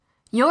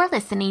You're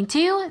listening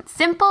to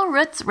Simple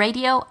Roots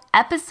Radio,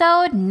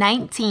 episode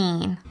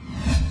 19.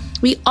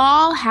 We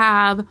all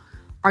have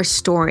our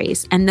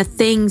stories and the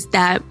things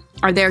that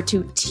are there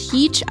to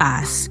teach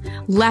us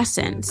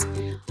lessons.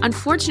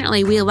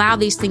 Unfortunately, we allow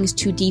these things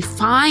to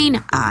define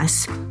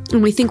us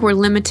and we think we're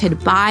limited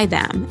by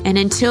them. And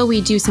until we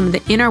do some of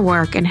the inner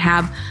work and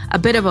have a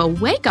bit of a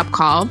wake-up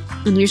call,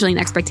 and usually an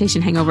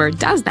expectation hangover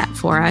does that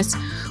for us,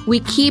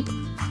 we keep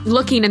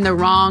looking in the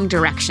wrong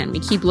direction. We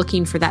keep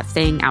looking for that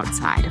thing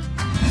outside.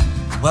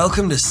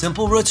 Welcome to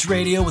Simple Roots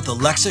Radio with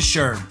Alexa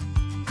Sherm.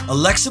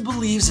 Alexa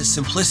believes that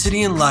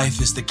simplicity in life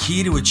is the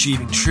key to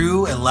achieving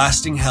true and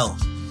lasting health.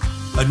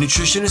 A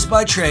nutritionist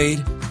by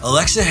trade,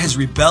 Alexa has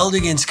rebelled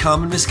against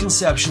common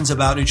misconceptions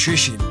about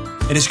nutrition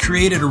and has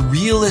created a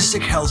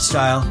realistic health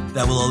style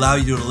that will allow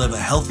you to live a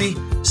healthy,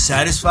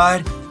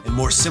 satisfied, and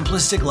more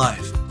simplistic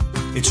life.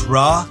 It's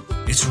raw,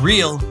 it's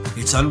real,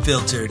 it's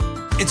unfiltered.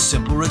 It's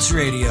Simple Roots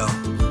Radio.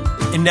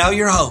 And now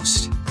your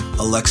host,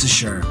 Alexa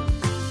Sherm.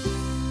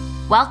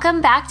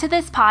 Welcome back to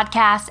this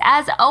podcast.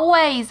 As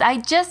always, I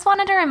just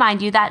wanted to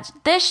remind you that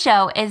this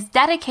show is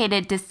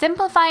dedicated to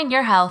simplifying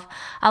your health,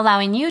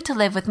 allowing you to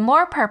live with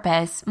more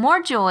purpose,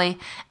 more joy,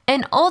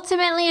 and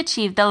ultimately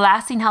achieve the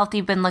lasting health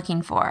you've been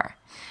looking for.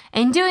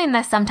 In doing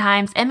this,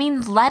 sometimes it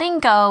means letting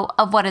go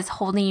of what is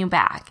holding you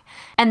back.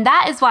 And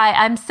that is why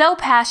I'm so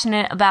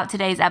passionate about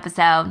today's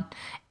episode.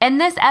 In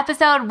this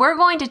episode, we're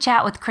going to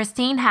chat with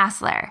Christine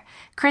Hassler.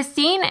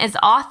 Christine is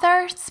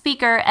author,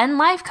 speaker, and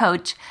life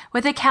coach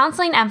with a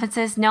counseling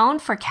emphasis known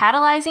for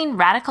catalyzing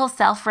radical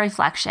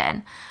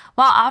self-reflection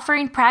while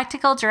offering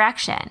practical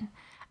direction.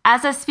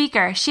 As a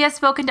speaker, she has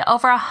spoken to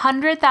over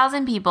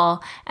 100,000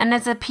 people and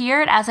has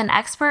appeared as an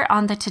expert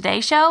on The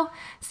Today Show,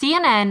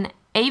 CNN,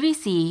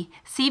 ABC,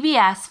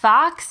 CBS,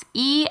 Fox,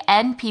 E,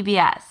 and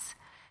PBS.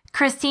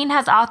 Christine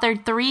has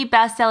authored 3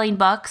 best-selling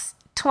books,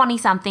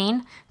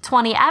 20-something,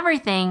 20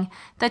 Everything,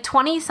 the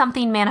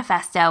 20-something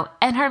Manifesto,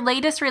 and her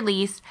latest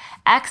release,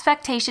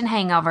 Expectation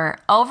Hangover,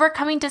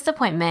 Overcoming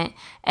Disappointment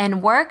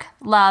in Work,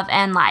 Love,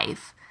 and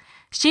Life.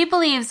 She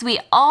believes we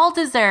all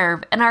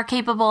deserve and are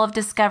capable of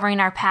discovering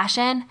our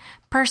passion,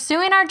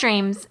 pursuing our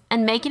dreams,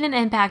 and making an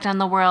impact on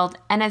the world,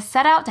 and has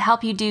set out to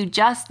help you do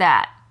just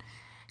that.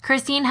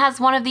 Christine has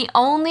one of the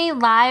only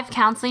live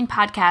counseling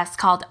podcasts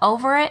called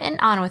Over It and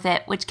On With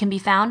It, which can be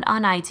found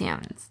on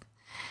iTunes.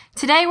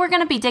 Today, we're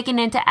going to be digging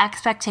into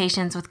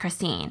expectations with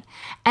Christine,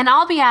 and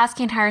I'll be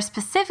asking her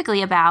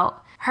specifically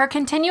about her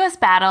continuous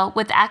battle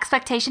with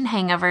expectation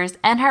hangovers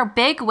and her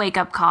big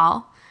wake-up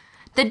call,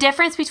 the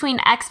difference between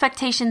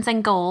expectations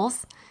and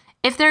goals,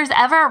 if there's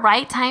ever a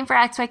right time for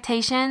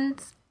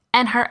expectations,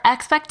 and her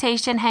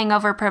expectation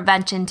hangover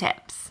prevention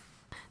tips.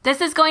 This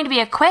is going to be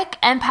a quick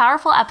and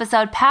powerful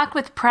episode packed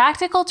with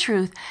practical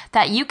truth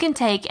that you can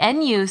take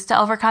and use to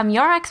overcome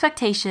your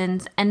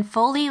expectations and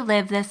fully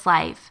live this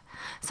life.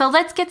 So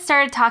let's get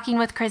started talking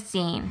with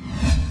Christine.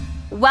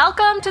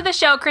 Welcome to the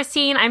show,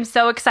 Christine. I'm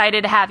so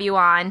excited to have you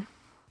on.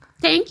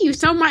 Thank you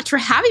so much for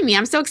having me.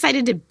 I'm so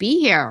excited to be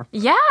here.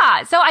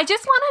 Yeah. So I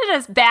just wanted to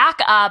just back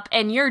up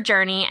in your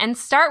journey and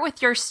start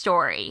with your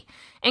story.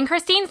 In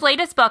Christine's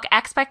latest book,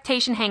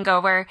 Expectation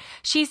Hangover,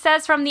 she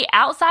says, from the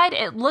outside,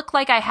 it looked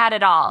like I had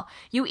it all.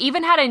 You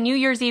even had a New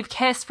Year's Eve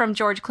kiss from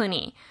George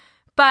Clooney.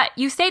 But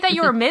you say that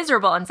you were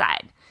miserable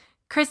inside.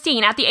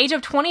 Christine, at the age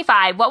of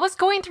 25, what was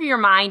going through your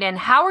mind and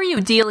how are you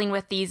dealing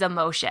with these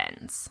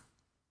emotions?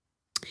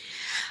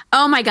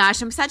 Oh my gosh,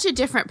 I'm such a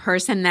different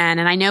person then.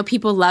 And I know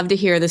people love to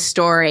hear the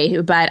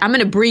story, but I'm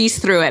going to breeze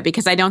through it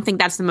because I don't think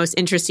that's the most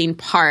interesting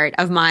part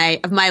of my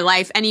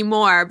life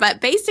anymore.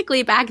 But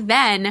basically back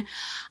then,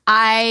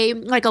 I,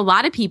 like a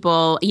lot of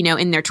people,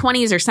 in their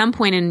 20s or some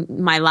point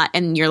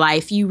in your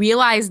life, you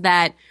realize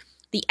that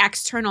the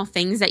external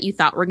things that you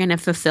thought were going to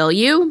fulfill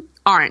you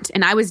aren't.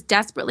 And I was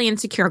desperately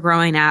insecure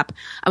growing up.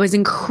 I was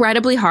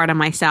incredibly hard on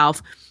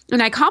myself.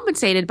 And I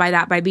compensated by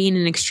that by being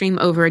an extreme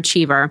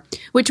overachiever,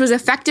 which was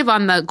effective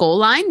on the goal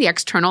line, the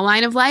external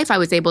line of life. I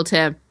was able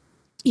to,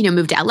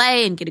 move to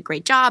LA and get a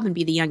great job and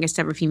be the youngest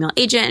ever female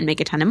agent and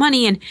make a ton of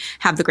money and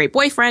have the great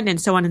boyfriend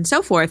and so on and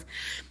so forth.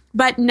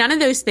 But none of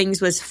those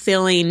things was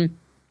filling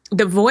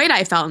the void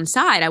I felt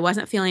inside. I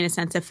wasn't feeling a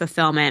sense of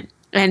fulfillment.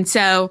 And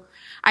so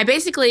I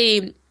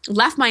basically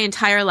left my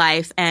entire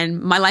life,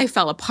 and my life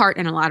fell apart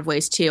in a lot of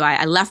ways too.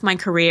 I left my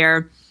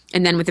career,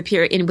 and then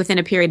within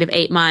a period of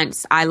 8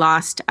 months, I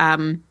lost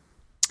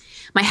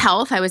my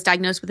health. I was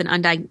diagnosed with an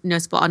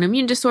undiagnosable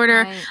autoimmune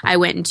disorder. Right. I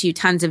went into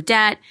tons of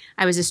debt.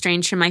 I was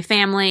estranged from my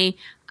family.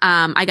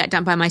 I got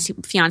dumped by my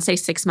fiance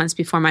 6 months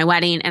before my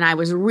wedding, and I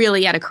was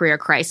really at a career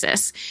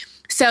crisis.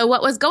 So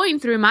what was going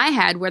through my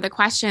head were the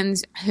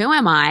questions: who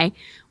am I?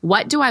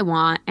 What do I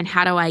want? And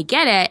how do I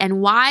get it?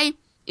 And why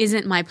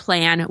isn't my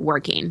plan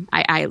working?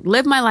 I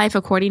live my life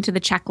according to the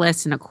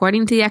checklist and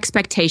according to the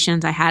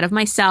expectations I had of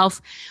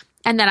myself,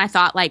 and then I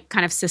thought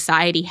kind of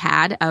society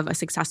had of a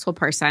successful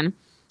person,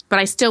 but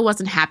I still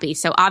wasn't happy.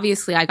 So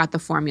obviously I got the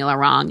formula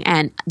wrong,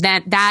 and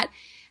that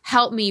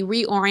helped me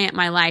reorient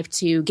my life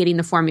to getting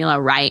the formula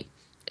right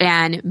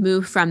and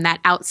move from that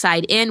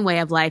outside in way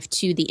of life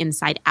to the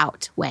inside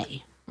out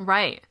way.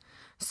 Right.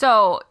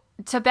 So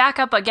to back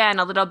up again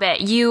a little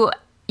bit, you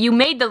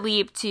made the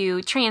leap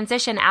to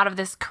transition out of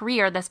this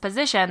career, this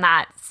position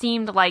that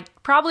seemed like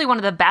probably one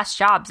of the best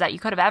jobs that you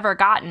could have ever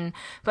gotten,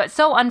 but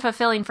so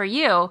unfulfilling for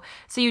you.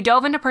 So you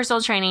dove into personal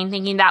training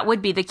thinking that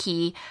would be the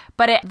key,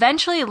 but it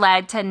eventually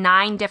led to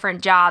 9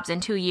 different jobs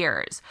in 2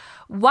 years.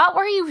 What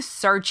were you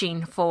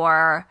searching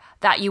for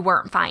that you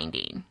weren't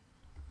finding?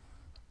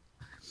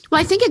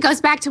 Well, I think it goes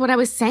back to what I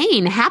was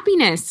saying,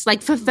 happiness,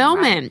 like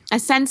fulfillment, a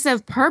sense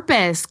of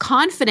purpose,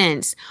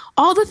 confidence,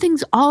 all the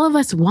things all of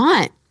us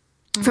want.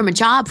 From a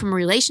job, from a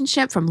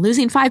relationship, from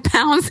losing 5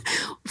 pounds,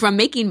 from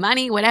making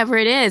money, whatever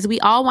it is, we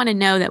all want to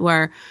know that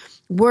we're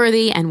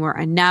worthy and we're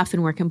enough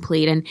and we're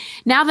complete. And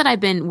now that I've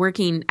been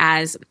working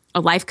as a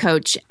life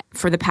coach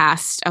for the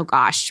past,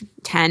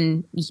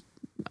 10,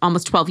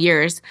 almost 12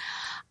 years,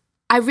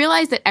 I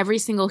realized that every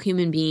single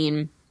human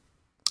being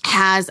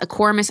has a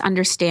core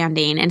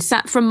misunderstanding, and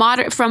from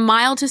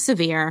mild to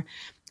severe,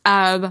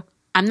 of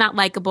I'm not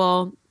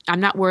likable,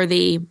 I'm not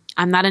worthy,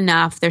 I'm not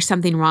enough, there's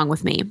something wrong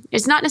with me.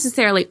 It's not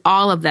necessarily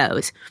all of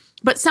those,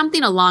 but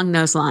something along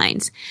those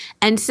lines.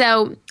 And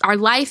so our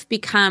life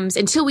becomes,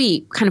 until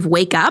we kind of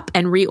wake up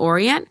and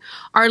reorient,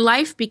 our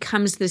life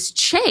becomes this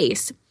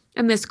chase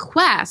and this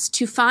quest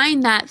to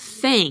find that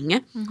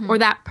thing or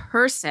that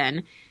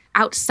person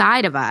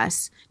outside of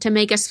us to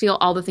make us feel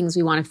all the things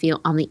we want to feel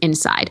on the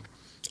inside.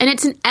 And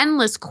it's an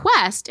endless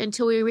quest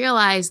until we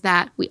realize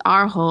that we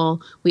are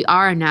whole, we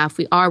are enough,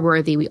 we are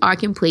worthy, we are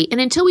complete. And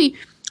until we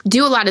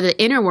do a lot of the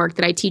inner work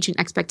that I teach in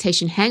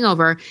Expectation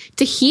Hangover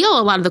to heal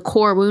a lot of the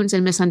core wounds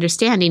and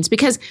misunderstandings,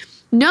 because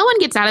no one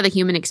gets out of the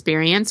human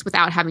experience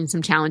without having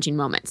some challenging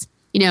moments.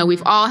 You know,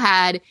 we've all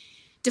had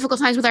difficult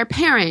times with our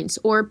parents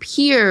or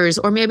peers,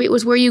 or maybe it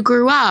was where you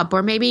grew up,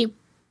 or maybe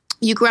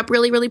you grew up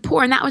really, really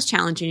poor and that was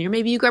challenging, or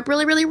maybe you grew up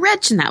really, really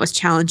rich and that was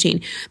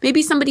challenging.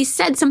 Maybe somebody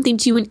said something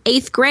to you in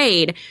 8th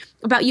grade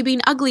about you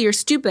being ugly or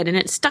stupid and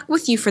it stuck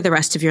with you for the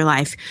rest of your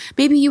life.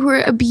 Maybe you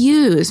were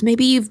abused.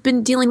 Maybe you've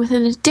been dealing with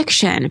an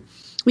addiction.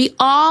 We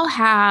all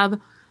have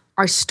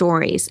our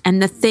stories and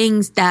the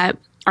things that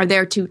are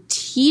there to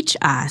teach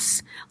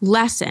us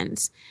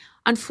lessons.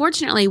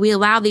 Unfortunately, we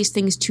allow these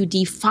things to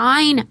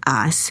define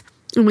us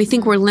and we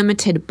think we're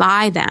limited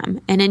by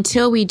them. And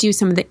until we do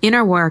some of the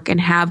inner work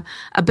and have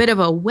a bit of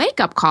a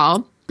wake-up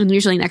call, and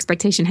usually an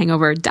Expectation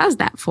Hangover does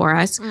that for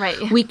us,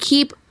 we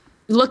keep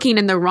looking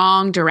in the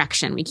wrong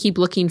direction. We keep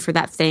looking for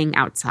that thing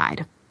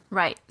outside.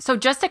 Right. So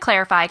just to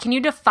clarify, can you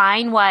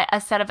define what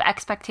a set of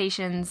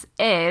expectations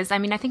is? I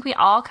mean, I think we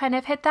all kind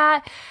of hit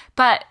that,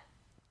 but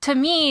to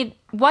me,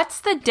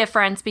 what's the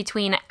difference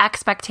between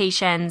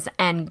expectations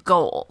and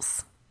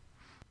goals?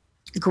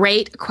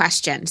 Great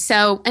question.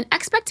 So an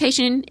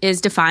expectation is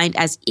defined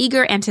as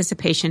eager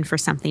anticipation for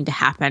something to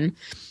happen,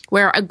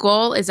 where a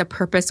goal is a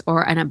purpose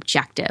or an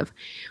objective.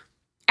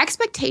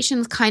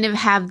 Expectations kind of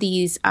have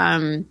these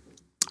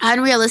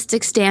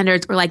unrealistic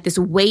standards, or like this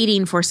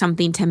waiting for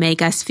something to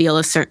make us feel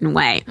a certain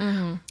way.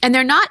 And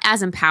they're not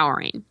as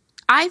empowering.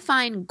 I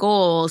find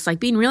goals, like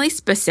being really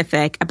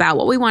specific about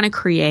what we want to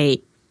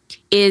create,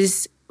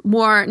 is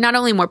not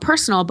only more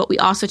personal, but we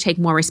also take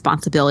more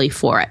responsibility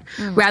for it,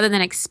 rather than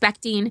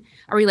expecting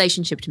a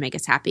relationship to make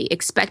us happy,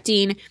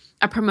 expecting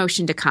a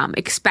promotion to come,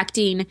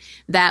 expecting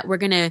that we're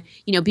going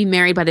to, be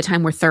married by the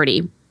time we're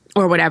 30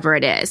 or whatever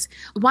it is.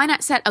 Why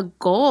not set a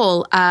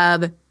goal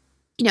of,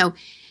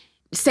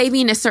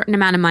 saving a certain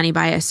amount of money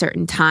by a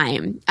certain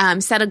time?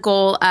 Set a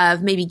goal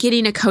of maybe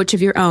getting a coach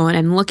of your own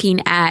and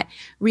looking at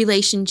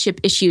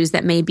relationship issues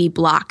that may be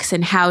blocks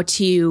and how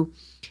to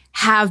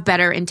have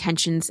better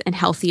intentions and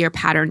healthier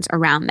patterns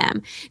around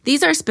them.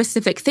 These are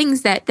specific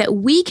things that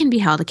we can be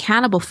held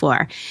accountable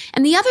for.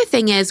 And the other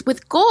thing is,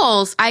 with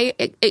goals, I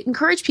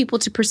encourage people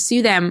to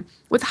pursue them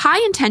with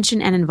high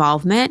intention and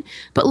involvement,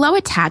 but low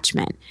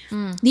attachment.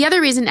 The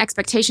other reason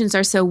expectations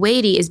are so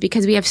weighty is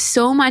because we have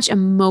so much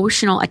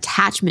emotional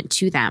attachment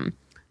to them,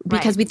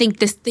 because we think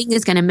this thing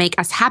is going to make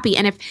us happy.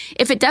 And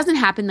if it doesn't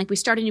happen, like we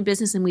start a new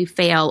business and we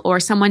fail, or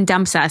someone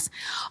dumps us,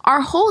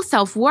 our whole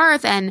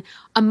self-worth and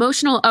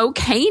emotional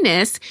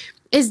okayness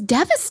is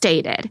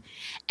devastated.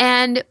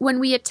 And when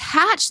we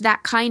attach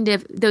that kind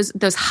of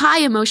those high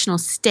emotional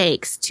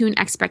stakes to an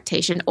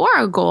expectation or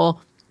a goal,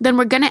 then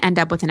we're going to end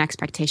up with an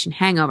expectation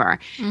hangover.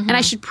 And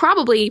I should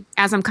probably,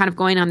 as I'm kind of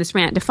going on this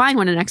rant, define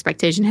what an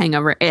expectation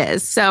hangover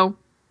is. So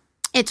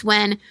it's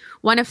when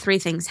one of 3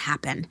 things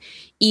happen.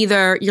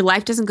 Either your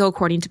life doesn't go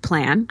according to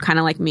plan, kind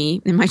of like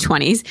me in my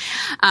 20s.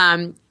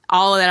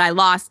 All that I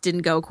lost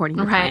didn't go according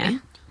to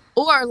plan.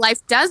 Or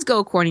life does go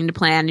according to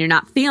plan and you're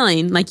not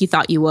feeling like you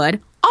thought you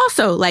would.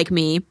 Also like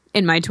me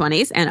in my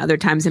 20s and other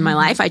times in my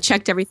life, I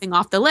checked everything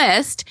off the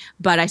list,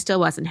 but I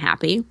still wasn't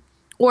happy.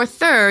 Or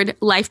third,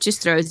 life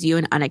just throws you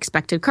an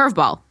unexpected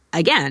curveball.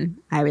 Again,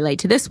 I relate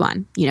to this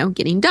one,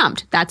 getting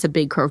dumped. That's a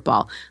big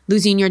curveball.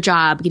 Losing your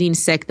job, getting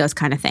sick, those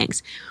kind of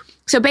things.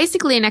 So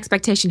basically, an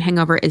expectation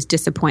hangover is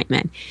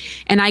disappointment.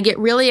 And I get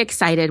really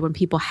excited when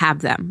people have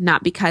them,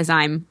 not because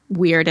I'm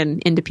weird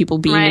and into people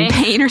being in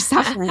pain or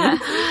suffering.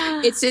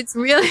 It's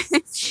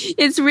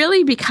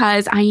really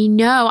because I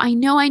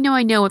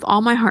know with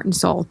all my heart and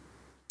soul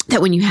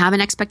that when you have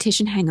an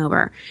expectation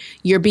hangover,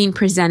 you're being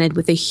presented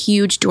with a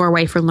huge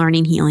doorway for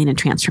learning, healing, and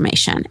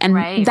transformation.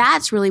 And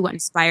that's really what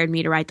inspired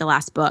me to write the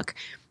last book.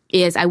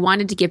 Is I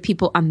wanted to give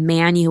people a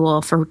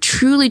manual for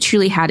truly,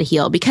 truly how to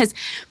heal. Because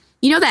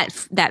you know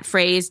that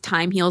phrase,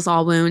 time heals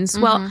all wounds?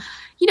 Mm-hmm.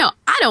 Well,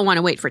 I don't want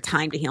to wait for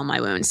time to heal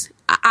my wounds.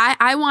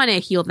 I want to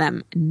heal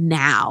them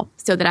now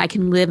so that I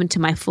can live into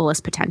my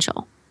fullest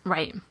potential.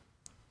 Right.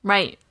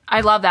 I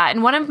love that.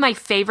 And one of my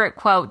favorite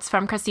quotes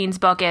from Christine's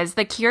book is,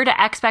 the cure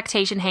to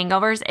expectation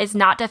hangovers is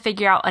not to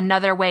figure out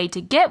another way to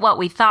get what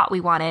we thought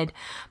we wanted,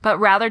 but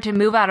rather to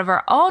move out of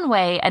our own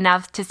way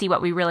enough to see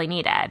what we really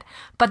needed.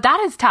 But that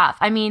is tough.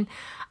 I mean,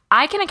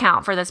 I can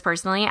account for this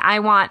personally. I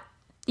want,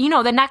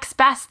 the next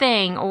best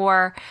thing,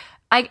 or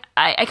I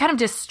kind of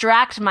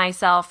distract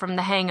myself from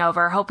the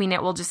hangover, hoping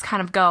it will just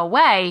kind of go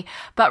away.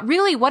 But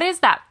really, what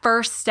is that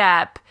first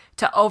step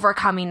to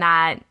overcoming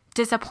that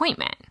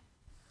disappointment?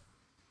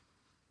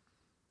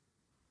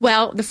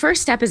 Well, the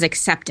first step is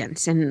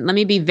acceptance. And let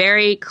me be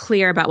very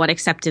clear about what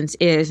acceptance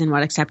is and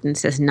what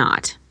acceptance is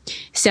not.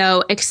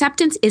 So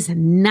acceptance is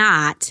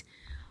not,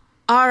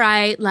 all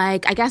right,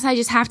 like, I guess I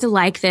just have to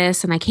like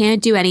this and I can't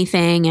do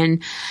anything.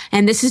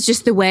 And this is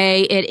just the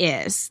way it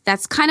is.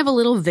 That's kind of a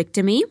little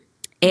victim-y.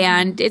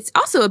 And it's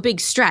also a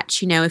big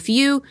stretch. If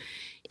you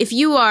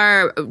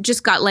are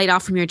just got laid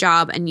off from your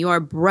job and you're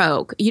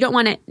broke, you don't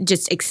want to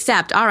just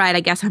accept, all right, I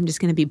guess I'm just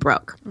going to be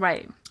broke.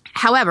 Right.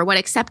 However, what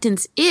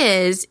acceptance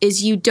is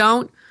you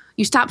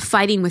stop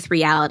fighting with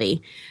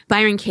reality.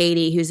 Byron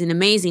Katie, who's an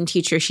amazing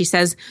teacher, she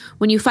says,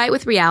 when you fight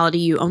with reality,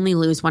 you only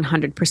lose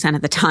 100%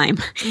 of the time.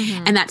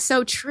 Mm-hmm. And that's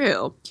so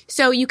true.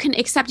 So you can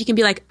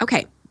be like,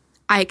 okay,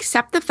 I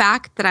accept the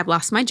fact that I've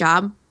lost my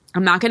job.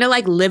 I'm not going to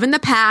live in the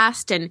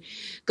past and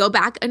go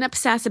back and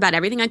obsess about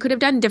everything I could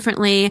have done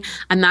differently.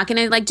 I'm not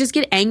going to just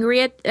get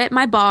angry at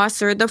my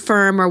boss or the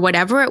firm or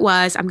whatever it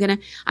was. I'm going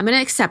to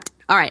accept,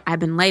 all right, I've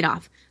been laid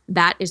off.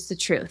 That is the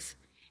truth.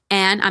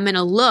 And I'm going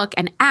to look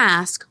and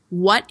ask,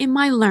 what am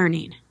I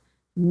learning?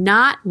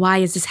 Not why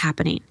is this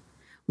happening?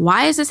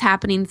 Why is this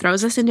happening?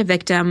 Throws us into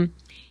victim.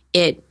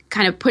 It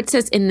kind of puts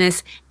us in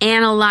this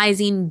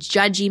analyzing,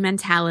 judgy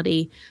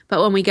mentality.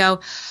 But when we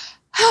go,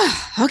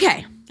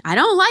 okay, I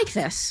don't like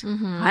this.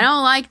 Mm-hmm. I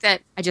don't like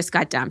that I just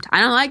got dumped. I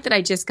don't like that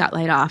I just got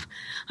laid off.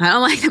 I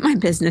don't like that my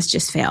business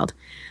just failed.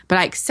 But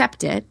I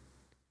accept it.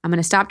 I'm going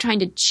to stop trying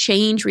to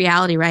change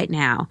reality right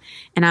now.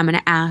 And I'm going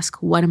to ask,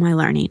 what am I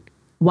learning?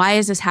 Why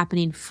is this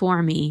happening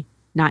for me,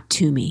 not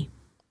to me?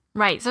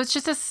 Right. So it's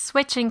just a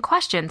switch in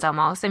questions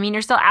almost. I mean,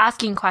 you're still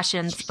asking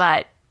questions,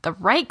 but the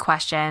right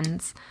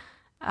questions,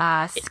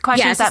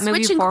 questions that move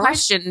you forward.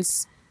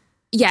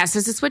 Yes,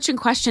 it's a switch in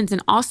questions,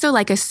 and also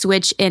like a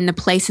switch in the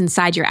place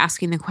inside you're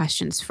asking the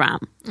questions from.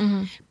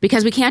 Mm-hmm.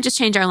 Because we can't just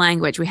change our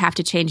language. We have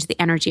to change the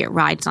energy it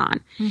rides on.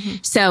 Mm-hmm.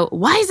 So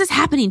why is this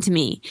happening to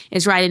me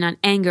is riding on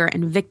anger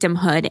and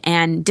victimhood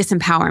and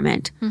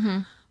disempowerment. Mm-hmm.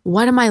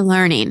 What am I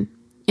learning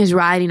is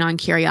riding on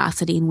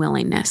curiosity and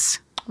willingness.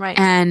 Right.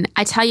 And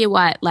I tell you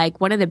what,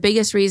 one of the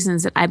biggest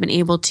reasons that I've been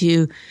able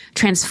to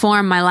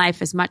transform my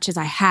life as much as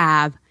I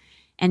have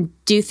and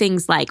do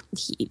things like,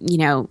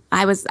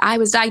 I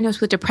was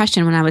diagnosed with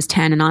depression when I was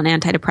 10 and on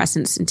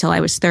antidepressants until I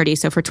was 30.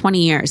 So for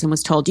 20 years and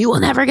was told, you will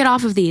never get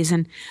off of these.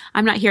 And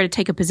I'm not here to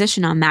take a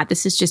position on that.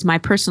 This is just my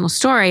personal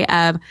story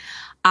of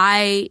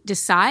I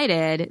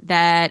decided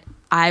that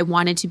I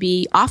wanted to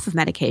be off of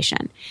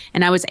medication.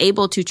 And I was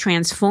able to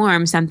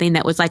transform something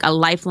that was like a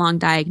lifelong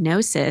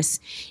diagnosis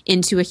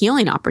into a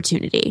healing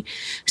opportunity.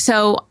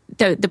 So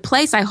the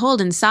place I hold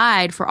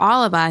inside for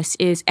all of us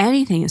is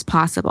anything is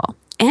possible.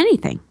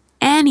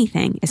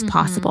 Anything is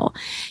possible.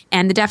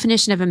 And the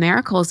definition of a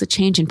miracle is a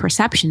change in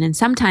perception. And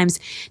sometimes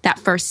that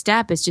first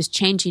step is just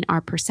changing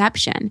our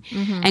perception.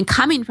 Mm-hmm. And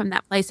coming from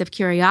that place of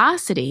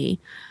curiosity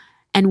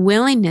and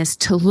willingness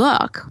to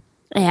look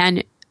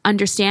and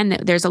understand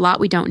that there's a lot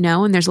we don't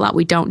know and there's a lot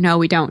we don't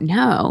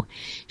know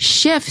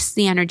shifts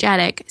the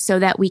energetic so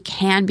that we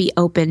can be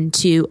open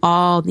to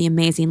all the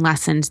amazing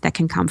lessons that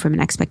can come from an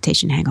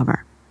expectation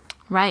hangover.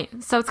 Right.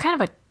 So it's kind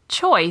of a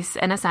choice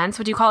in a sense.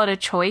 Would you call it a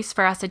choice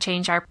for us to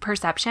change our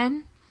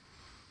perception?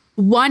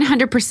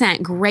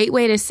 100%. Great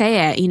way to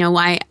say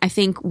it. I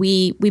think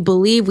we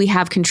believe we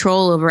have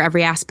control over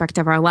every aspect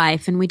of our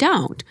life, and we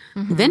don't.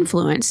 Mm-hmm. We have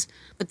influence.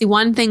 But the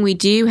one thing we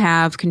do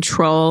have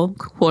control,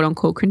 quote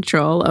unquote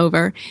control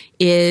over,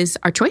 is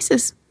our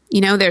choices.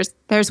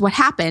 There's what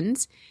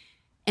happens,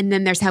 and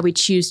then there's how we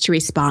choose to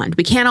respond.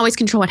 We can't always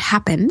control what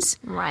happens.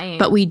 Right.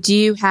 But we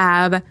do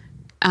have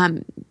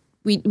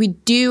we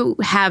do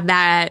have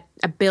that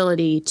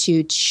ability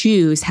to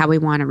choose how we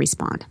want to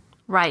respond.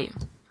 Right.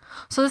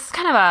 So this is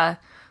kind of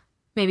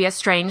maybe a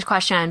strange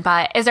question,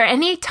 but is there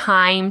any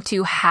time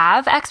to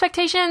have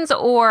expectations,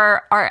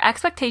 or are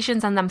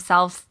expectations on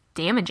themselves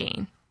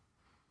damaging?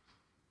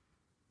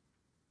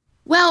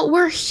 Well,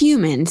 we're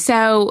human,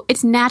 so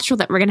it's natural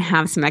that we're going to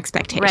have some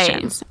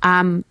expectations.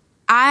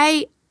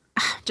 Right.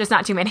 Just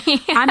not too many.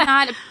 I'm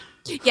not.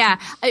 Yeah.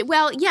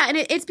 Well, yeah. And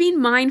it's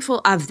being mindful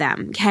of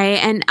them. Okay.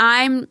 And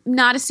I'm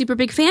not a super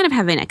big fan of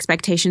having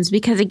expectations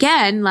because,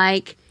 again,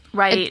 like,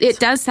 right. It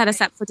does set us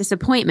up for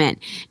disappointment.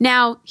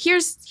 Now,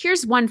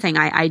 here's one thing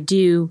I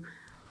do.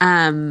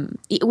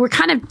 We're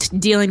kind of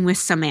dealing with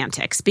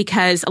semantics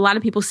because a lot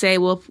of people say,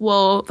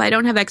 well, if I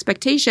don't have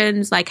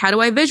expectations, like, how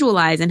do I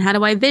visualize and how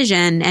do I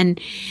vision?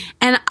 And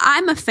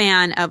I'm a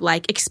fan of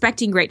like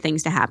expecting great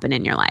things to happen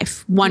in your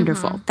life.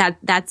 Wonderful.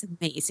 That's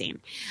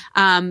amazing.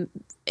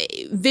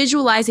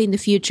 Visualizing the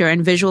future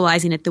and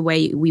visualizing it the way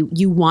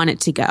you want it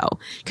to go.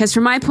 Because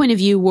from my point of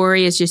view,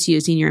 worry is just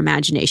using your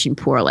imagination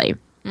poorly.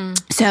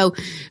 So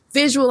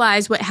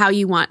visualize how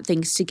you want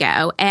things to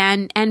go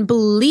and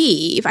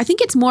believe. I think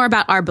it's more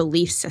about our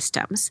belief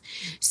systems.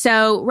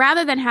 So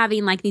rather than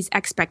having like these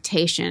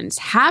expectations,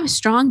 have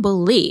strong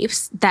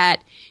beliefs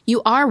that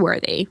you are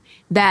worthy,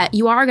 that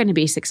you are going to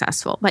be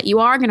successful, that you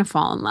are going to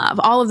fall in love,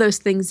 all of those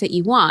things that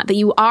you want, that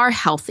you are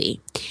healthy.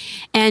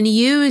 And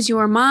use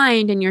your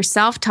mind and your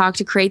self-talk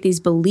to create these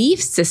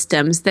belief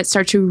systems that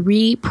start to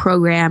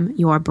reprogram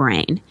your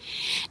brain.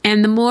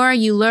 And the more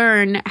you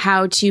learn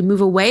how to move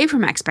away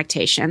from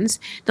expectations,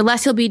 the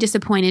less you'll be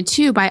disappointed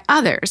too by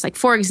others. Like,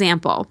 for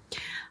example,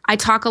 I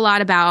talk a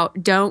lot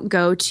about don't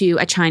go to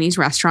a Chinese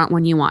restaurant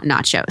when you want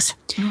nachos.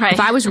 Right. If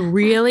I was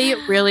really,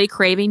 really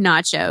craving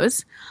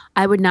nachos,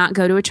 I would not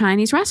go to a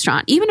Chinese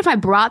restaurant. Even if I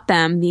brought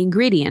them the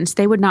ingredients,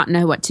 they would not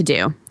know what to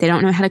do. They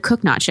don't know how to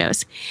cook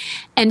nachos.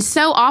 And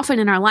so often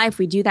in our life,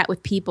 we do that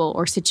with people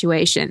or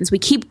situations. We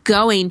keep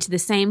going to the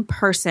same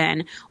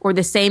person or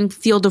the same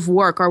field of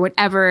work or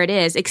whatever it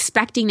is,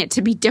 expecting it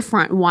to be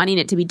different, wanting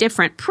it to be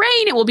different,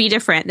 praying it will be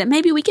different, that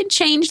maybe we can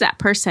change that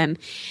person.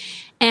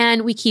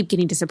 And we keep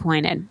getting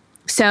disappointed.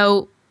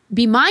 So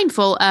be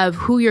mindful of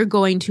who you're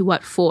going to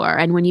what for.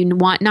 And when you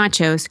want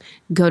nachos,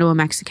 go to a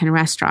Mexican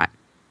restaurant.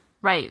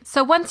 Right.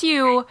 So once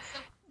you,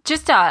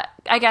 just to,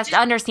 I guess, to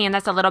understand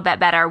this a little bit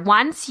better,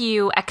 once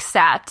you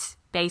accept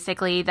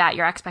basically that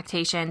your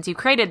expectations, you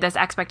created this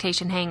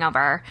expectation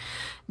hangover,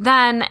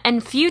 then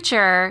in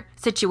future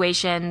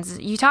situations,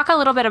 you talk a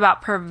little bit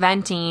about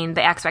preventing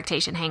the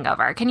expectation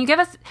hangover. Can you give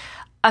us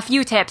a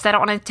few tips? I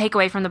don't want to take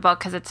away from the book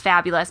because it's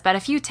fabulous, but a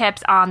few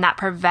tips on that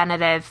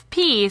preventative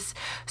piece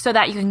so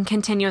that you can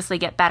continuously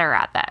get better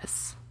at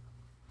this.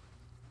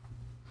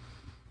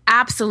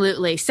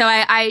 Absolutely. So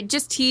I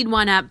just teed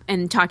one up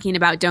and talking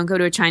about don't go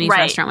to a Chinese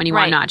restaurant when you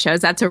want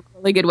nachos. That's a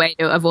really good way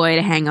to avoid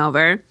a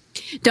hangover.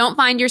 Don't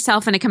find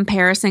yourself in a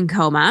comparison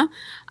coma.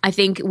 I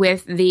think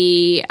with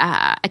the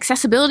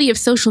accessibility of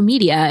social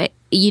media,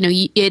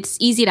 it's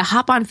easy to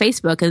hop on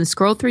Facebook and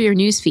scroll through your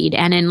newsfeed,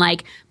 and in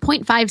like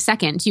 0.5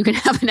 seconds, you can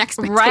have an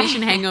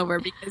expectation hangover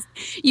because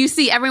you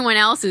see everyone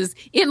else is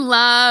in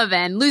love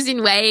and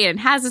losing weight and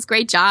has this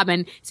great job,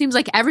 and it seems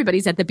like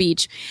everybody's at the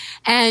beach,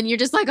 and you're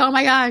just like, oh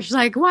my gosh,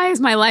 like why is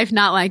my life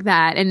not like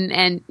that?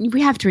 And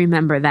we have to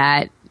remember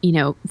that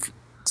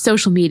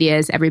social media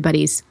is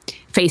everybody's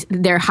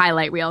their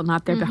highlight reel,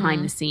 not their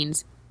behind the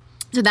scenes.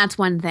 So that's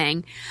one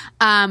thing.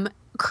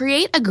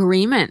 Create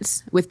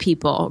agreements with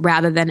people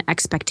rather than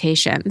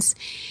expectations.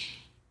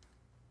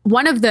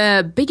 One of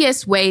the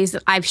biggest ways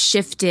that I've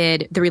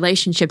shifted the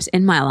relationships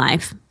in my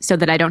life so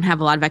that I don't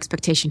have a lot of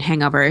expectation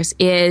hangovers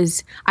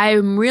is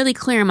I'm really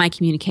clear in my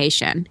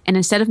communication. And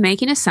instead of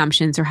making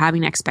assumptions or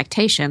having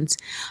expectations,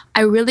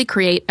 I really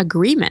create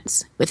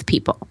agreements with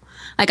people.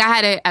 Like I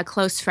had a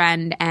close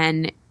friend,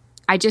 and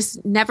I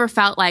just never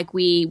felt like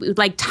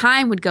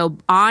time would go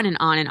on and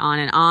on and on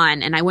and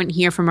on, and I wouldn't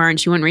hear from her and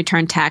she wouldn't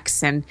return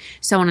texts and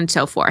so on and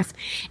so forth.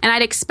 And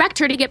I'd expect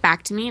her to get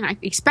back to me and I'd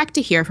expect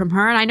to hear from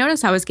her, and I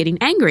noticed I was getting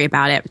angry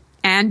about it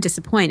and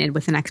disappointed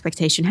with an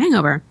expectation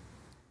hangover.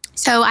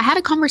 So I had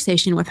a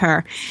conversation with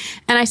her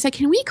and I said,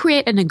 can we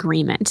create an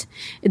agreement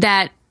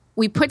that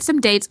we put some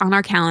dates on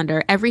our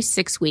calendar every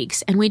 6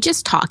 weeks and we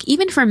just talk,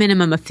 even for a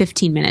minimum of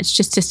 15 minutes,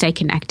 just to stay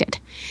connected?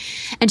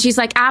 And she's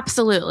like,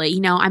 absolutely.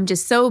 I'm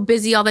just so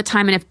busy all the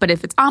time. But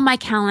if it's on my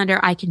calendar,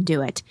 I can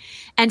do it.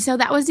 And so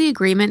that was the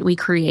agreement we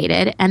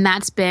created. And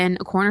that's been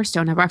a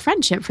cornerstone of our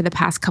friendship for the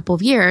past couple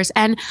of years.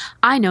 And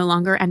I no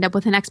longer end up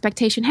with an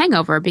expectation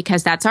hangover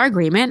because that's our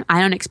agreement.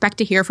 I don't expect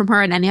to hear from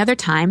her at any other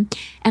time.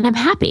 And I'm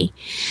happy.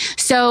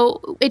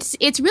 So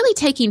it's really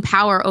taking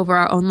power over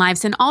our own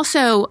lives, and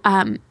also,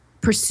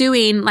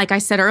 pursuing, like I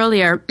said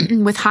earlier,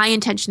 with high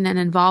intention and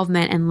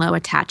involvement and low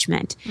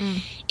attachment.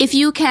 If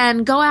you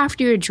can go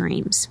after your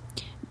dreams,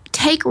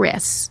 take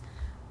risks,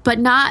 but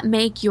not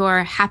make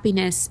your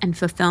happiness and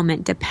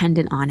fulfillment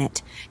dependent on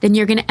it, then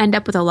you're going to end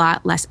up with a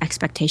lot less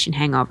expectation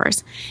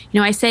hangovers.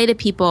 I say to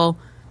people,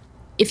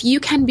 if you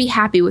can be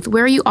happy with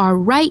where you are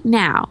right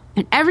now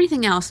and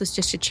everything else is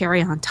just a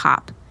cherry on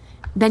top,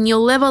 then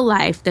you'll live a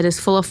life that is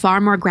full of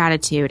far more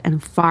gratitude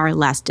and far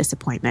less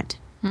disappointment.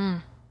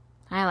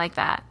 I like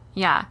that.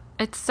 Yeah,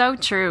 it's so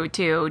true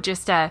too,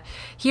 just to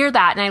hear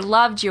that. And I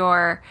loved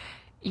your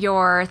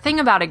thing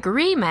about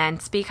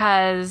agreements,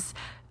 because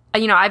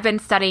I've been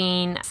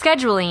studying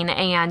scheduling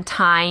and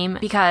time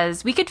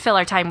because we could fill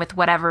our time with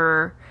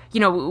whatever,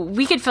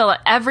 we could fill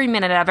every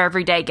minute of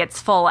every day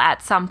gets full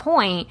at some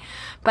point,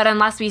 but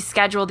unless we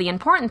schedule the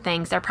important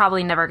things, they're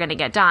probably never going to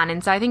get done.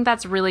 And so I think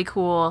that's a really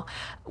cool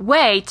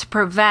way to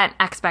prevent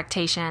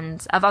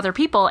expectations of other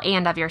people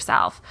and of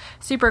yourself.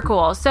 Super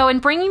cool. So in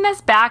bringing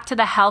this back to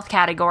the health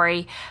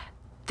category,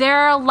 there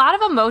are a lot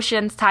of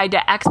emotions tied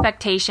to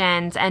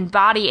expectations and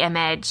body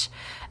image.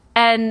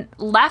 And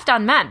left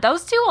unmet,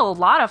 those do a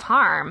lot of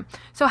harm.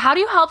 So how do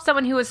you help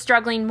someone who is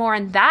struggling more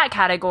in that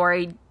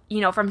category,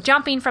 from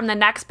jumping from the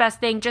next best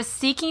thing, just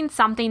seeking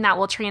something that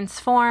will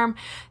transform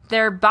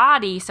their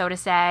body, so to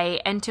say,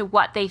 into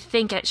what they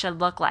think it should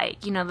look like?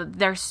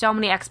 There's so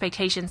many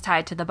expectations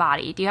tied to the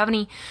body. Do you have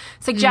any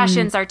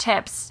suggestions or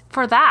tips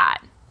for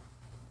that?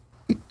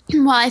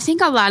 Well, I think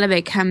a lot of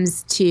it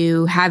comes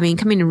to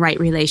coming in right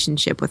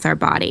relationship with our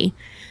body.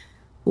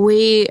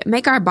 We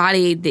make our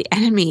body the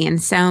enemy in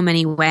so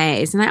many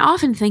ways. And I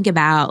often think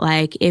about,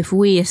 if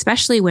we,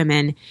 especially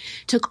women,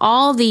 took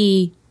all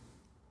the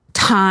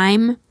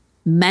time,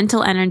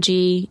 mental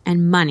energy,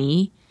 and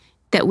money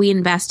that we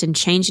invest in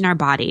changing our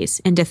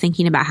bodies into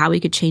thinking about how we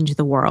could change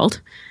the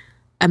world,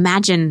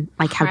 imagine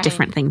how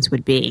different things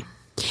would be.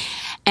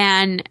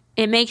 And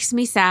it makes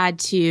me sad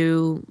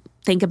to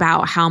think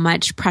about how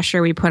much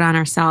pressure we put on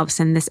ourselves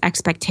and this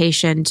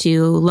expectation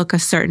to look a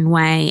certain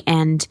way.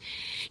 And,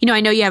 I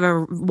know you have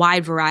a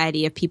wide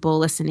variety of people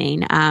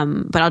listening,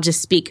 but I'll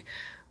just speak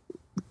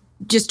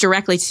just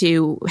directly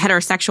to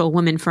heterosexual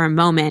women for a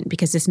moment,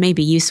 because this may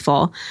be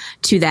useful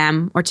to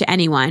them or to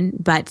anyone,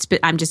 but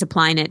I'm just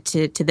applying it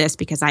to this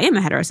because I am a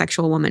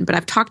heterosexual woman. But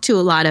I've talked to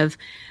a lot of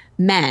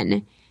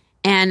men,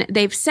 and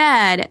they've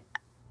said,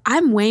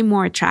 I'm way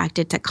more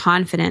attracted to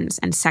confidence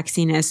and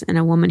sexiness in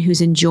a woman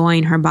who's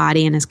enjoying her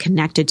body and is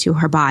connected to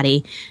her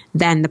body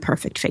than the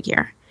perfect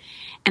figure.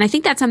 And I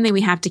think that's something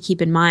we have to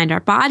keep in mind. Our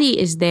body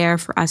is there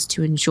for us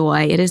to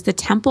enjoy. It is the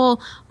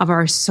temple of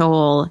our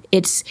soul.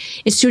 It's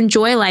to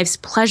enjoy life's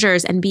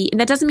pleasures and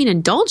that doesn't mean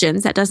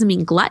indulgence. That doesn't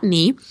mean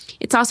gluttony.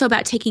 It's also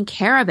about taking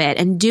care of it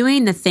and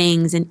doing the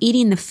things and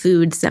eating the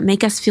foods that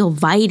make us feel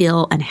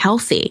vital and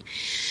healthy.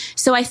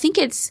 So I think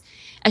it's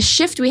a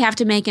shift we have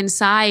to make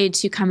inside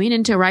to coming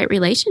into a right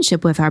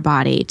relationship with our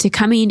body, to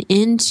coming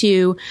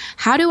into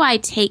how do I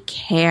take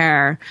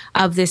care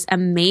of this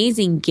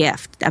amazing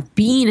gift of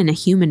being in a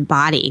human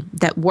body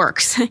that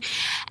works?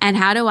 And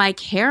how do I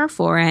care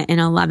for it in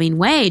a loving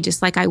way,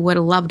 just like I would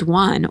a loved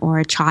one or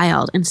a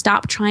child, and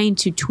stop trying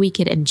to tweak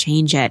it and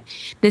change it?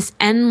 This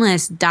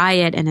endless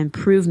diet and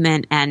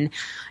improvement, and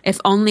if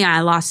only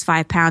I lost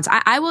 5 pounds.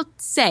 I will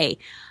say,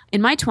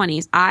 in my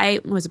 20s, I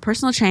was a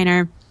personal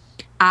trainer.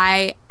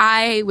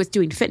 I was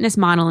doing fitness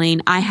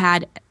modeling. I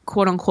had,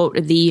 quote unquote,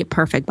 the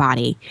perfect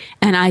body,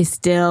 and I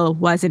still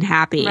wasn't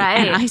happy.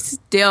 Right. And I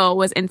still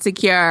was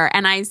insecure,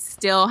 and I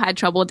still had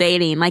trouble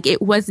dating.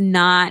 It was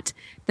not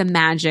the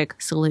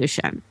magic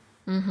solution.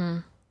 Mm-hmm.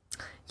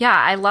 Yeah,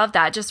 I love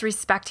that. Just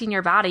respecting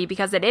your body,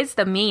 because it is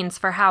the means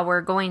for how we're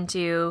going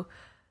to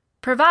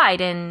provide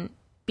and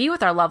be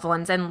with our loved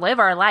ones and live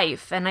our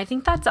life. And I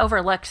think that's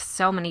overlooked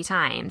so many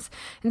times.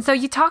 And so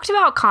you talked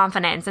about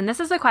confidence, and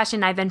this is a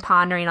question I've been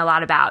pondering a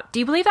lot about. Do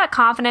you believe that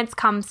confidence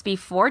comes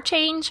before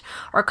change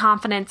or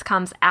confidence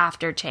comes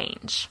after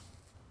change?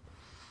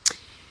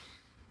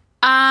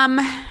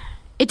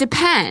 It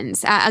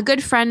depends. A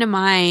good friend of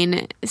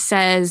mine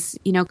says,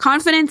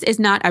 confidence is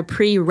not a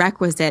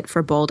prerequisite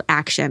for bold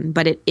action,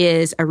 but it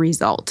is a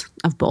result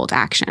of bold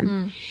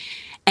action.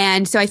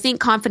 And so I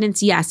think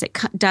confidence, yes, it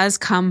does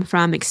come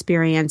from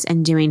experience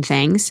and doing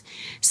things.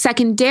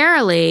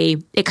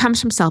 Secondarily, it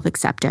comes from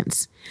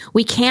self-acceptance.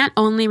 We can't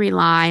only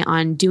rely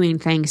on doing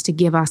things to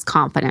give us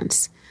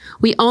confidence.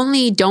 We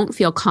only don't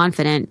feel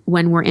confident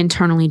when we're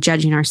internally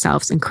judging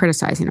ourselves and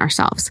criticizing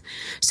ourselves.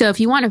 So if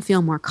you want to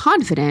feel more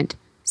confident,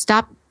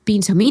 stop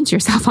being so mean to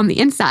yourself on the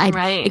inside.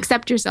 Right.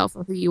 Accept yourself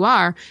for who you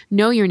are.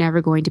 Know you're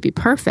never going to be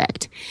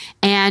perfect.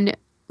 And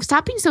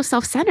stop being so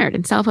self-centered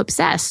and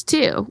self-obsessed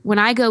too. When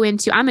I go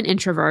into, I'm an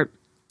introvert,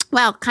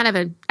 well, kind of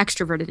an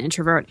extroverted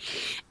introvert.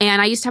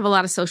 And I used to have a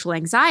lot of social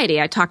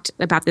anxiety. I talked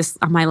about this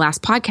on my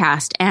last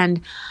podcast.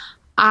 And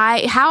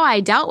how I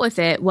dealt with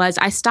it was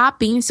I stopped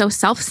being so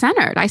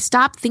self-centered. I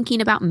stopped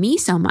thinking about me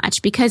so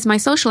much, because my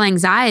social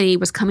anxiety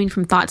was coming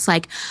from thoughts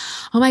like,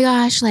 oh my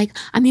gosh,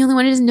 I'm the only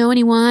one who doesn't know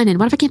anyone. And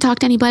what if I can't talk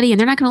to anybody and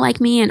they're not going to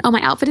like me? And oh,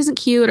 my outfit isn't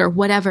cute, or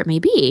whatever it may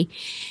be.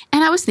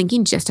 And I was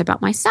thinking just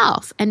about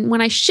myself. And when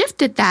I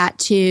shifted that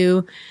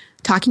to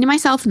talking to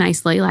myself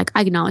nicely, I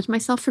acknowledge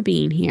myself for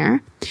being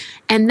here,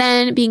 and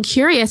then being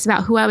curious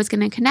about who I was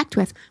going to connect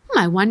with.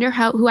 I wonder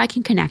who I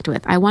can connect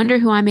with. I wonder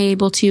who I'm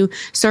able to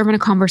serve in a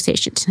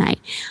conversation tonight.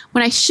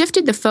 When I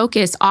shifted the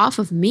focus off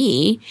of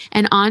me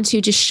and onto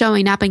just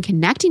showing up and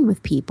connecting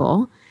with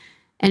people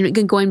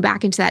and going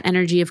back into that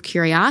energy of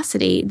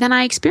curiosity, then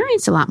I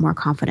experienced a lot more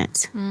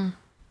confidence.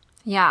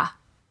 Yeah.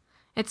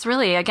 It's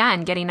really,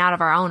 again, getting out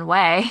of our own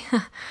way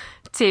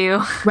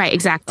to right,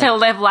 exactly. to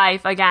live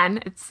life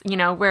again. It's,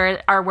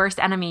 we're our worst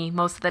enemy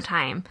most of the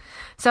time.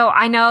 So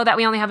I know that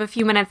we only have a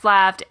few minutes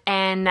left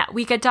and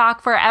we could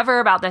talk forever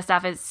about this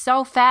stuff. It's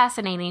so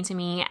fascinating to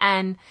me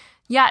and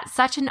yet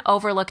such an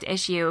overlooked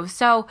issue.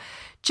 So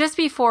just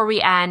before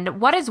we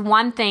end, what is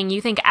one thing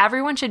you think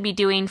everyone should be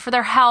doing for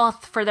their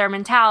health, for their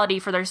mentality,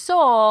 for their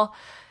soul?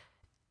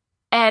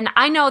 And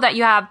I know that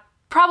you have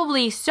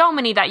probably so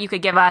many that you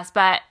could give us,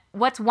 but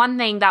what's one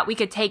thing that we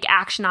could take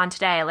action on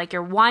today? Like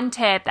your one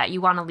tip that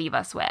you want to leave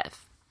us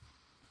with?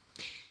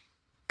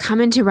 Come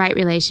into right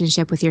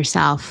relationship with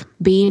yourself.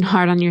 Being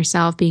hard on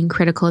yourself, being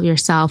critical of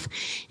yourself.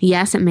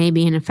 Yes, it may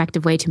be an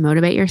effective way to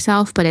motivate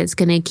yourself, but it's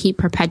going to keep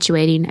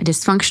perpetuating a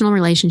dysfunctional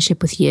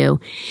relationship with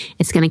you.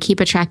 It's going to keep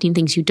attracting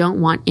things you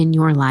don't want in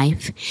your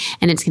life,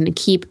 and it's going to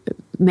keep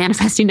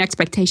manifesting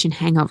expectation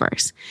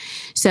hangovers.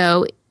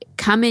 So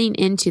coming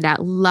into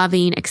that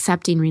loving,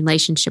 accepting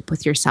relationship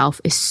with yourself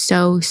is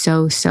so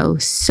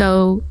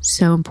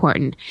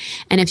important.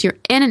 And if you're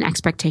in an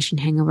expectation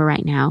hangover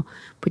right now,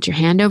 put your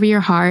hand over your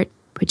heart,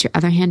 put your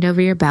other hand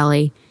over your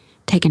belly,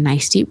 take a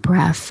nice deep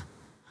breath,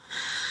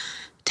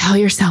 tell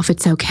yourself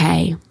it's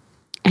okay,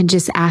 and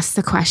just ask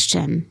the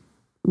question,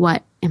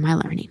 what am I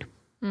learning?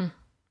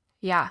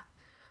 Yeah.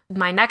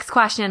 My next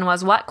question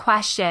was, what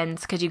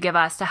questions could you give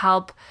us to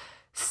help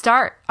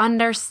start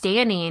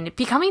understanding,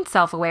 becoming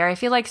self-aware? I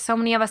feel like so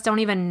many of us don't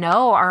even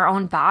know our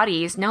own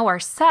bodies, know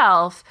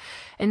ourselves.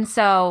 And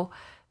so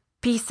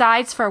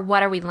besides for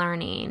what are we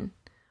learning,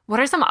 what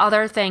are some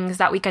other things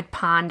that we could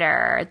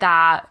ponder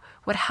that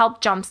would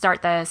help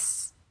jumpstart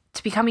this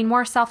to becoming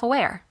more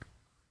self-aware?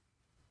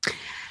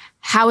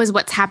 How is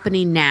what's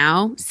happening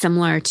now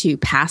similar to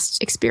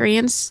past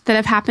experience that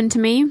have happened to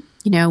me?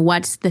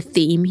 What's the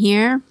theme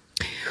here?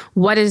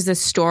 What is the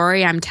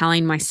story I'm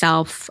telling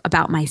myself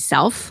about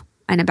myself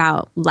and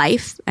about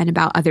life and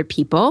about other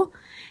people?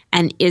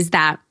 And is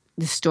that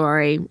the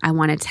story I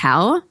want to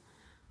tell?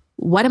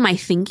 What am I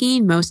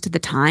thinking most of the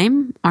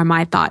time? Are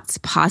my thoughts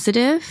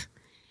positive?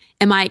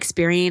 Am I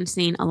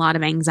experiencing a lot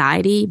of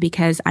anxiety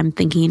because I'm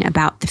thinking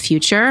about the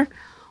future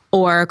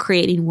or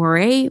creating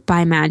worry by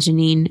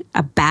imagining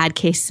a bad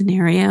case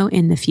scenario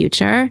in the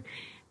future?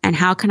 And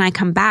how can I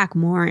come back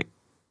more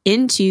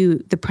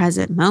into the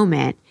present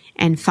moment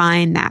and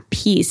find that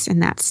peace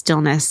and that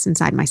stillness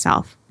inside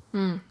myself?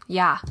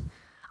 Yeah.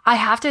 I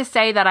have to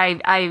say that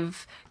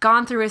I've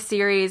gone through a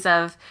series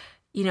of,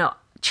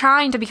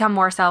 trying to become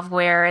more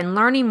self-aware and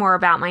learning more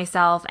about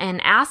myself and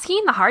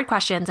asking the hard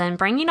questions and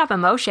bringing up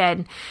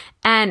emotion.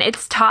 And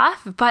it's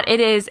tough, but it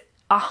is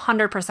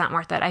 100%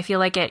 worth it. I feel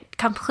like it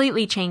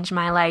completely changed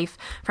my life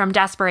from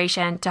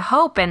desperation to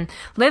hope and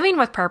living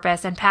with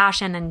purpose and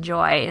passion and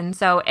joy. And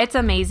so it's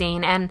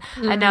amazing. And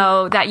I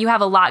know that you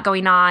have a lot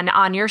going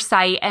on your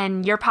site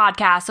and your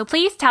podcast. So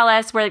please tell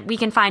us where we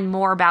can find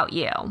more about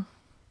you.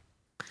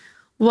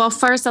 Well,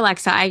 first,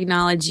 Alexa, I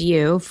acknowledge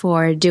you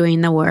for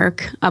doing the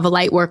work of a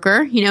light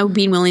worker,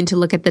 being willing to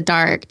look at the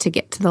dark to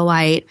get to the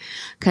light,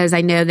 because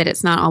I know that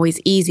it's not always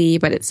easy,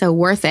 but it's so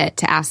worth it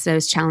to ask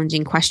those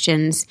challenging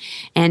questions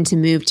and to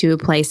move to a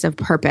place of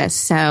purpose.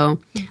 So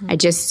I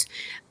just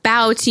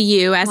bow to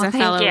you as a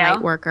fellow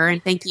light worker,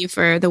 and thank you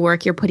for the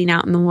work you're putting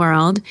out in the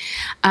world.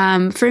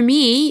 For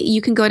me,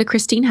 you can go to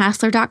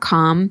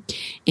ChristineHassler.com,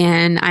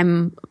 and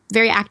I'm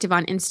very active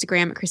on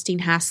Instagram at Christine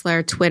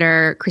Hassler,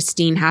 Twitter,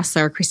 Christine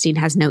Hassler, Christine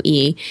has no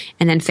E,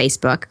 and then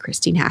Facebook,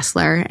 Christine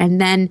Hassler.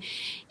 And then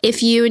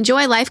if you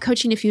enjoy life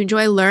coaching, if you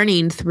enjoy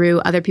learning through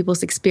other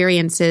people's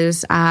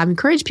experiences, I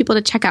encourage people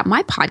to check out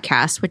my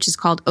podcast, which is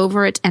called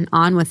Over It and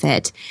On With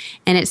It.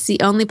 And it's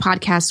the only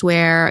podcast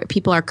where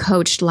people are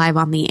coached live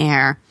on the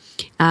air.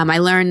 I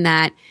learned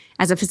that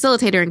as a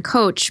facilitator and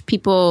coach,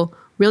 people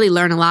really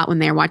learn a lot when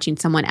they're watching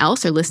someone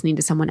else or listening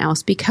to someone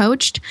else be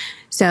coached.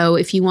 So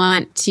if you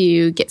want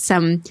to get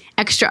some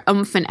extra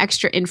oomph and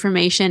extra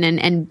information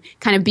and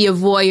kind of be a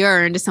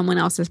voyeur into someone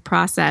else's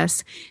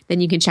process,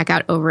 then you can check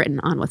out Over It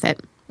and On With It.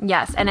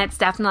 Yes, and it's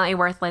definitely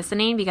worth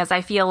listening because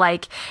I feel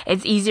like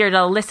it's easier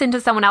to listen to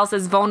someone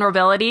else's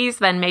vulnerabilities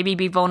than maybe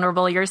be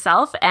vulnerable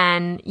yourself.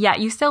 And yet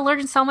you still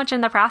learn so much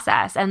in the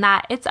process, and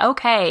that it's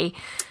okay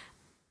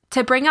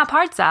to bring up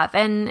hard stuff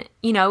and,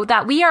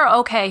 that we are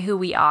okay who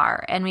we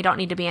are and we don't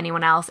need to be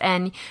anyone else.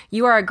 And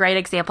you are a great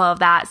example of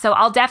that. So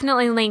I'll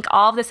definitely link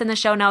all of this in the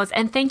show notes.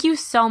 And thank you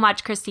so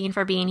much, Christine,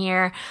 for being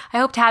here. I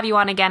hope to have you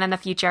on again in the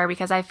future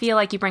because I feel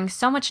like you bring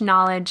so much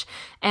knowledge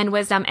and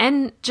wisdom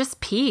and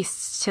just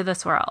peace to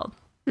this world.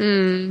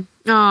 Oh,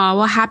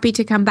 well, happy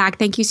to come back.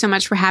 Thank you so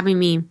much for having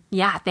me.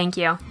 Yeah, thank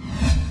you.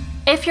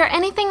 If you're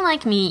anything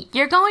like me,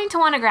 you're going to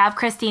want to grab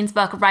Christine's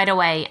book right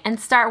away and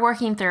start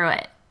working through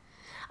it.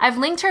 I've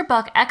linked her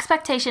book,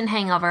 Expectation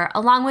Hangover,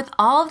 along with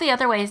all of the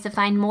other ways to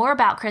find more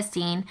about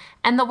Christine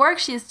and the work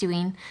she's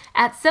doing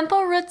at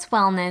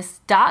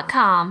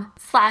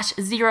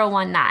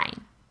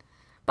simplerootswellness.com/019.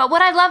 But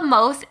what I love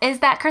most is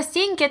that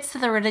Christine gets to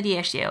the root of the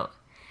issue.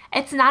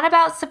 It's not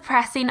about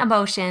suppressing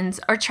emotions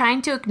or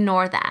trying to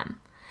ignore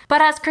them.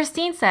 But as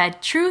Christine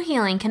said, true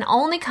healing can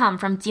only come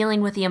from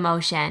dealing with the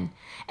emotion,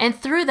 and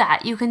through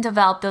that you can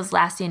develop those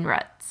lasting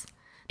roots.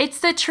 It's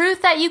the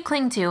truth that you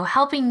cling to,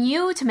 helping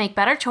you to make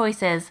better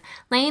choices,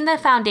 laying the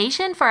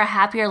foundation for a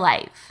happier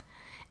life.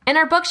 In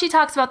her book, she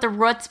talks about the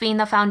roots being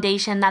the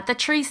foundation that the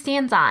tree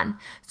stands on.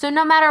 So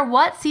no matter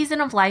what season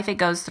of life it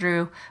goes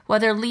through,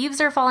 whether leaves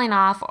are falling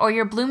off or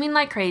you're blooming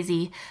like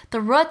crazy, the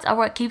roots are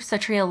what keeps the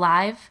tree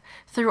alive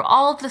through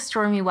all of the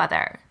stormy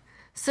weather.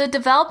 So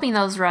developing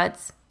those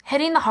roots,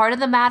 hitting the heart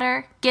of the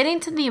matter, getting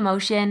to the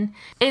emotion,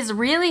 is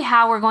really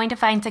how we're going to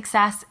find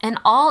success in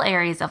all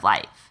areas of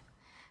life.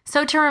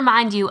 So to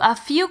remind you, a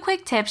few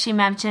quick tips she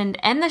mentioned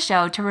in the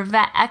show to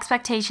prevent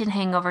expectation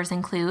hangovers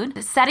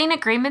include setting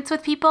agreements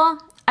with people.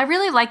 I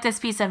really like this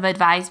piece of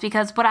advice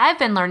because what I've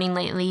been learning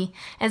lately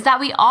is that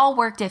we all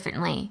work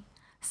differently.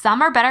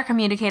 Some are better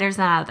communicators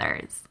than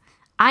others.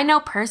 I know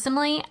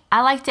personally,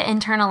 I like to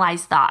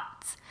internalize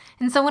thoughts.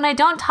 And so when I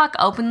don't talk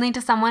openly to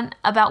someone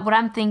about what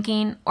I'm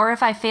thinking, or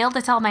if I fail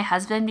to tell my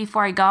husband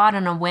before I go out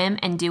on a whim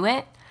and do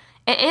it,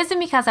 it isn't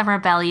because I'm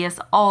rebellious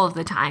all of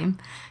the time,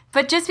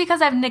 but just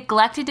because I've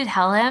neglected to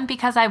tell him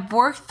because I've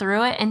worked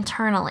through it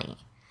internally.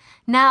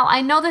 Now,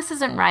 I know this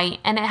isn't right,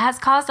 and it has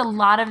caused a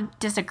lot of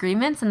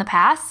disagreements in the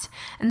past.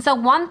 And so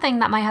one thing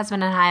that my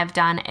husband and I have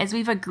done is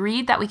we've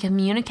agreed that we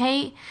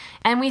communicate,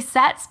 and we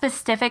set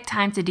specific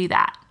time to do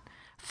that.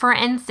 For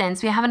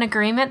instance, we have an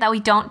agreement that we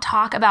don't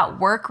talk about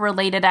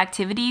work-related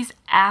activities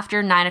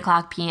after 9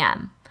 o'clock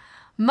p.m.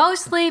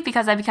 Mostly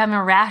because I become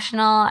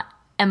irrational,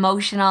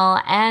 emotional,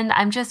 and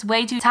I'm just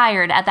way too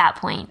tired at that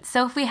point.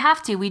 So if we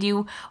have to, we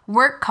do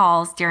work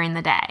calls during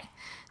the day.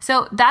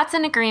 So that's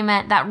an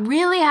agreement that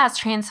really has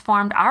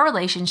transformed our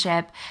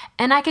relationship,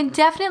 and I can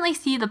definitely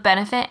see the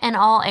benefit in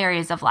all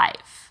areas of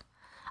life.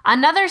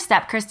 Another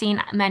step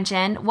Christine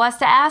mentioned was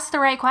to ask the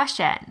right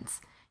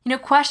questions.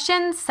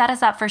 Questions set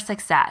us up for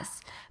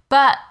success.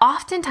 But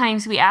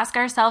oftentimes we ask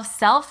ourselves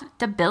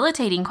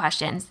self-debilitating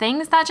questions,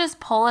 things that just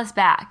pull us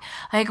back.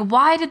 Like,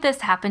 why did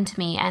this happen to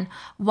me? And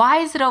why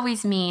is it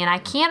always me? And I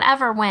can't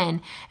ever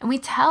win. And we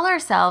tell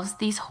ourselves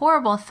these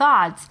horrible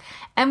thoughts,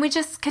 and we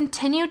just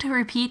continue to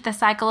repeat the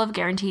cycle of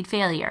guaranteed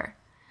failure.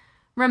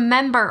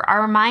 Remember,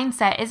 our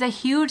mindset is a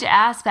huge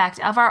aspect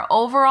of our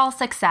overall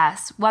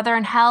success, whether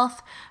in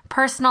health,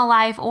 personal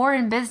life, or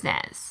in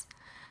business.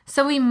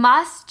 So we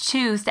must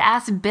choose to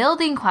ask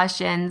building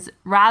questions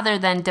rather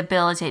than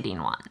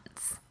debilitating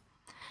ones.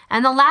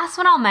 And the last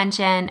one I'll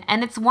mention,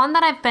 and it's one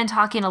that I've been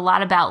talking a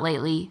lot about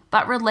lately,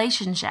 but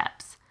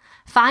relationships.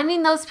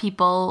 Finding those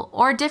people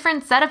or a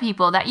different set of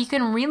people that you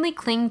can really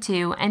cling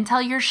to and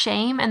tell your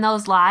shame and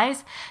those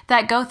lies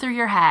that go through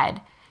your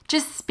head.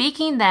 Just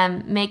speaking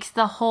them makes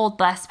the hold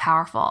less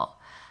powerful.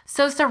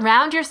 So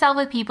surround yourself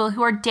with people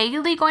who are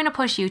daily going to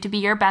push you to be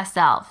your best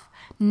self.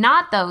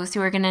 Not those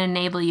who are going to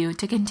enable you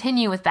to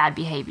continue with bad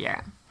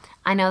behavior.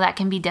 I know that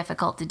can be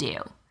difficult to do.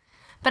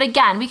 But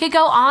again, we could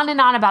go on and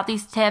on about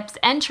these tips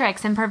and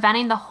tricks in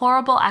preventing the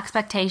horrible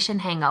expectation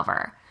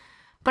hangover.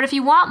 But if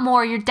you want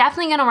more, you're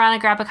definitely going to run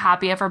and grab a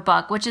copy of her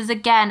book, which is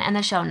again in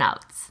the show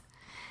notes.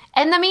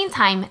 In the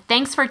meantime,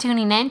 thanks for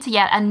tuning in to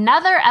yet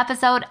another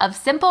episode of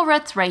Simple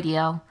Roots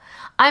Radio.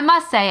 I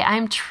must say,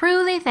 I'm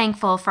truly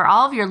thankful for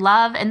all of your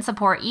love and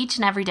support each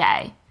and every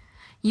day.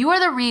 You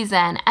are the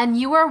reason, and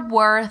you are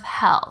worth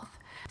health.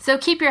 So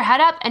keep your head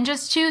up and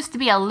just choose to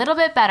be a little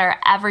bit better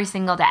every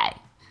single day.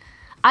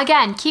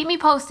 Again, keep me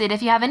posted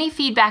if you have any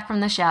feedback from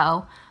the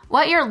show,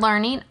 what you're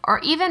learning, or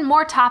even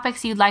more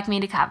topics you'd like me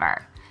to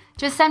cover.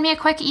 Just send me a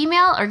quick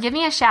email or give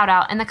me a shout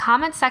out in the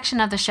comments section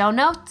of the show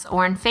notes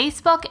or on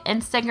Facebook,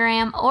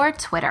 Instagram, or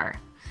Twitter.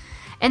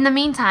 In the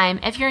meantime,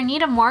 if you're in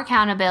need of more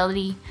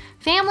accountability,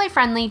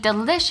 family-friendly,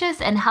 delicious,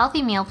 and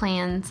healthy meal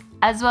plans,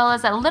 as well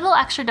as a little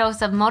extra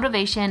dose of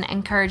motivation,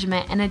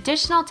 encouragement, and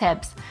additional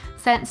tips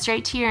sent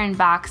straight to your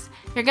inbox,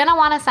 you're going to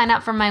want to sign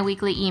up for my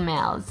weekly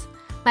emails.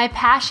 My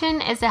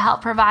passion is to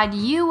help provide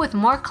you with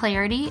more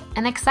clarity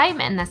and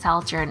excitement in this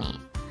health journey.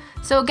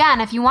 So again,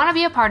 if you want to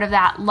be a part of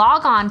that,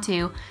 log on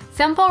to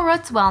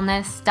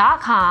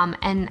simplerootswellness.com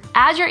and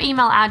add your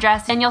email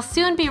address, and you'll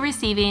soon be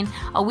receiving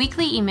a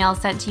weekly email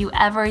sent to you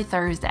every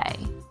Thursday.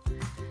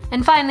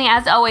 And finally,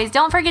 as always,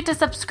 don't forget to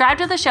subscribe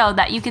to the show so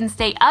that you can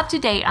stay up to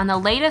date on the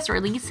latest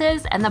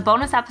releases and the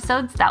bonus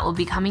episodes that will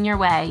be coming your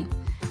way.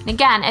 And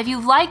again, if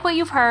you like what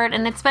you've heard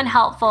and it's been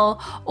helpful,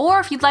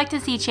 or if you'd like to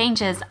see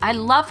changes, I'd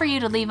love for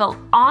you to leave an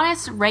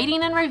honest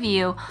rating and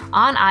review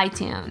on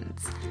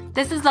iTunes.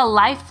 This is the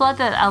lifeblood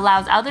that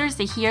allows others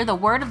to hear the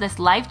word of this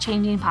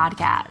life-changing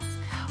podcast.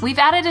 We've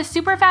added a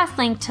super fast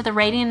link to the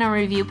rating and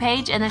review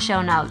page in the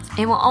show notes.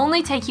 It will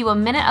only take you a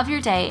minute of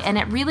your day, and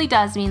it really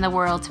does mean the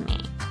world to me.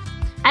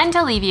 And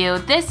to leave you,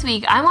 this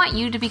week I want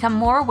you to become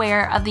more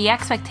aware of the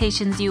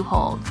expectations you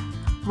hold.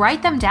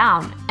 Write them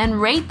down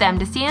and rate them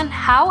to see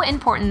how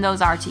important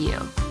those are to you.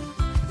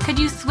 Could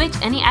you switch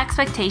any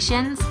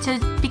expectations to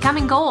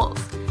becoming goals,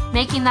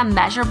 making them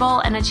measurable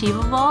and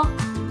achievable?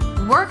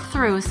 Work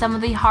through some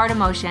of the hard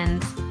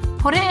emotions,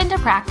 put it into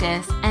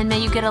practice, and may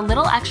you get a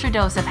little extra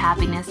dose of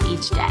happiness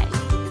each day.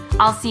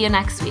 I'll see you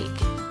next week.